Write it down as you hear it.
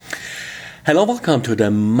Hello, welcome to the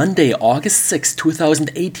Monday, August 6,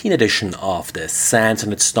 2018 edition of the SANS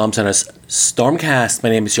and Storm Center's StormCast. My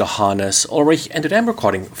name is Johannes Ulrich and today I'm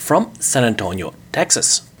recording from San Antonio,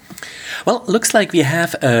 Texas. Well, looks like we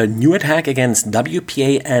have a new attack against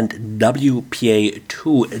WPA and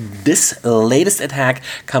WPA2. This latest attack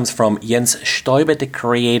comes from Jens Stoiber, the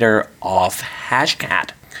creator of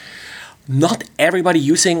Hashcat. Not everybody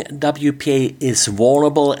using WPA is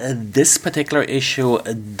vulnerable. This particular issue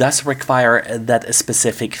does require that a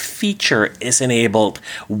specific feature is enabled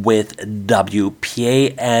with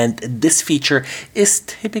WPA, and this feature is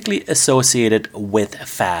typically associated with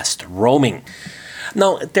fast roaming.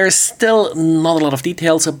 Now, there's still not a lot of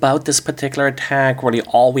details about this particular attack. Really,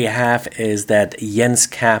 all we have is that Jens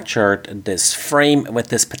captured this frame with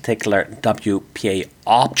this particular WPA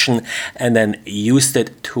option and then used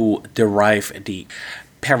it to derive the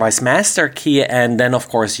pairwise master key and then, of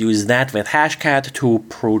course, use that with Hashcat to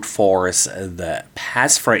brute force the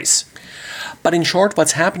passphrase. But in short,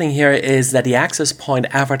 what's happening here is that the access point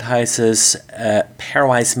advertises a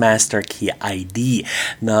pairwise master key ID.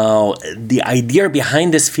 Now, the idea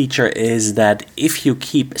behind this feature is that if you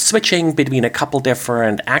keep switching between a couple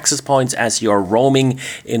different access points as you're roaming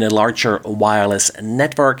in a larger wireless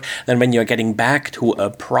network, then when you're getting back to a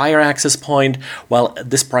prior access point, well,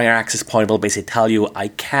 this prior access point will basically tell you, I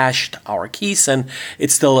cached our keys and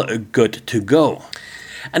it's still good to go.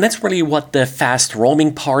 And that's really what the fast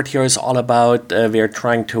roaming part here is all about. We're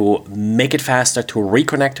trying to make it faster to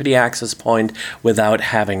reconnect to the access point without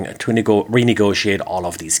having to renegotiate all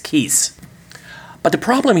of these keys. But the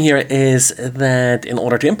problem here is that in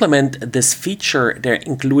order to implement this feature, they're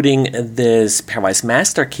including this pairwise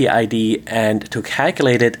master key ID, and to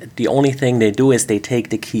calculate it, the only thing they do is they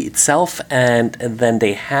take the key itself and then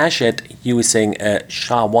they hash it using a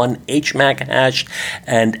SHA-1 HMAC hash,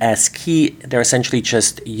 and as key, they're essentially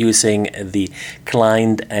just using the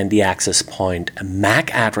client and the access point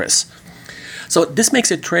MAC address. So this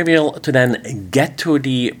makes it trivial to then get to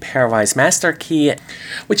the pairwise master key,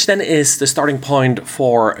 which then is the starting point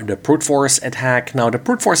for the brute force attack. Now, the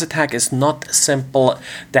brute force attack is not simple.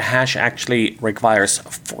 The hash actually requires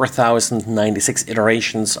 4096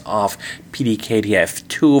 iterations of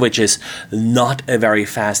PDKTF2, which is not a very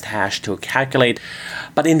fast hash to calculate.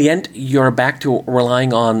 But in the end, you're back to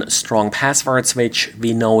relying on strong passwords, which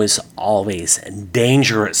we know is always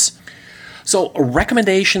dangerous. So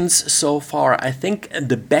recommendations so far, I think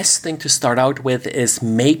the best thing to start out with is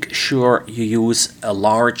make sure you use a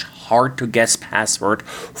large, hard-to-guess password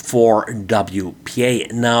for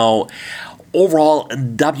WPA. Now, overall,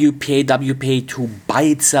 WPA2 by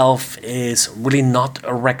itself is really not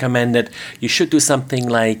recommended. You should do something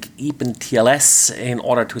like EPN TLS in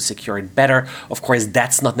order to secure it better. Of course,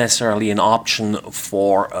 that's not necessarily an option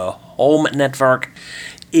for a home network.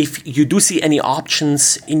 If you do see any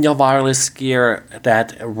options in your wireless gear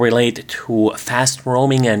that relate to fast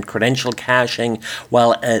roaming and credential caching,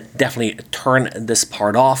 well, definitely turn this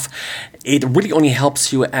part off. It really only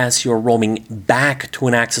helps you as you're roaming back to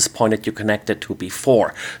an access point that you connected to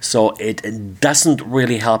before. So it doesn't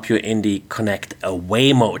really help you in the connect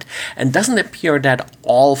away mode. And doesn't appear that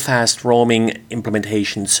all fast roaming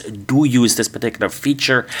implementations do use this particular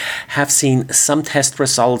feature. Have seen some test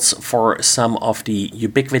results for some of the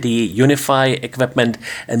Ubiquiti Unify equipment,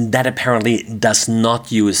 and that apparently does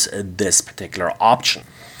not use this particular option.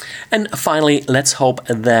 And finally, let's hope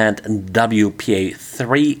that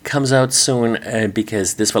WPA3 comes out soon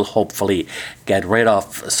because this will hopefully get rid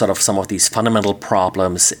of sort of some of these fundamental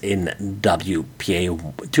problems in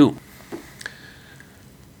WPA2.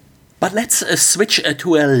 But let's switch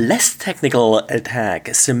to a less technical attack.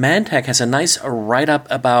 Symantec has a nice write-up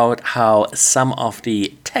about how some of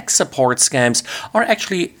the tech support scams are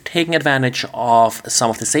actually taking advantage of some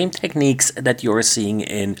of the same techniques that you're seeing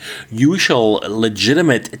in usual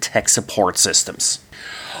legitimate tech support systems.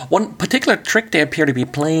 One particular trick they appear to be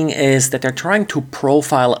playing is that they're trying to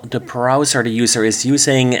profile the browser the user is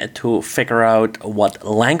using to figure out what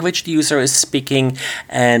language the user is speaking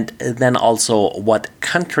and then also what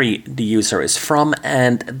country the user is from,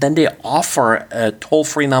 and then they offer a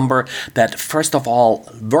toll-free number that first of all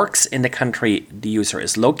works in the country the user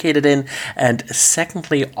is located in, and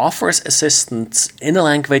secondly offers assistance in a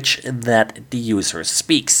language that the user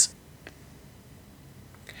speaks.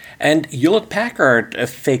 And Hewlett-Packard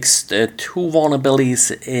fixed two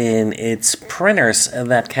vulnerabilities in its printers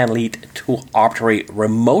that can lead to arbitrary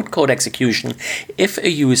remote code execution if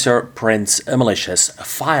a user prints a malicious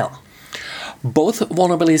file. Both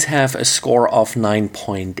vulnerabilities have a score of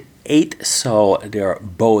 9.8, so they're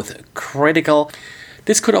both critical.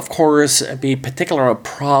 This could, of course, be particularly a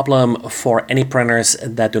problem for any printers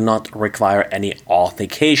that do not require any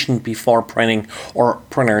authentication before printing, or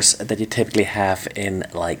printers that you typically have in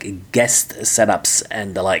like guest setups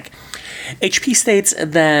and the like. HP states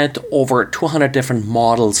that over 200 different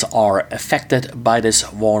models are affected by this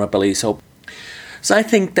vulnerability. So I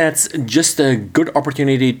think that's just a good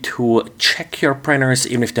opportunity to check your printers,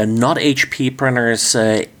 even if they're not HP printers,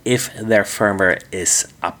 if their firmware is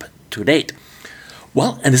up to date.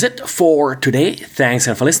 Well, and that's it for today. Thanks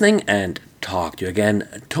again for listening, and talk to you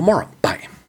again tomorrow. Bye.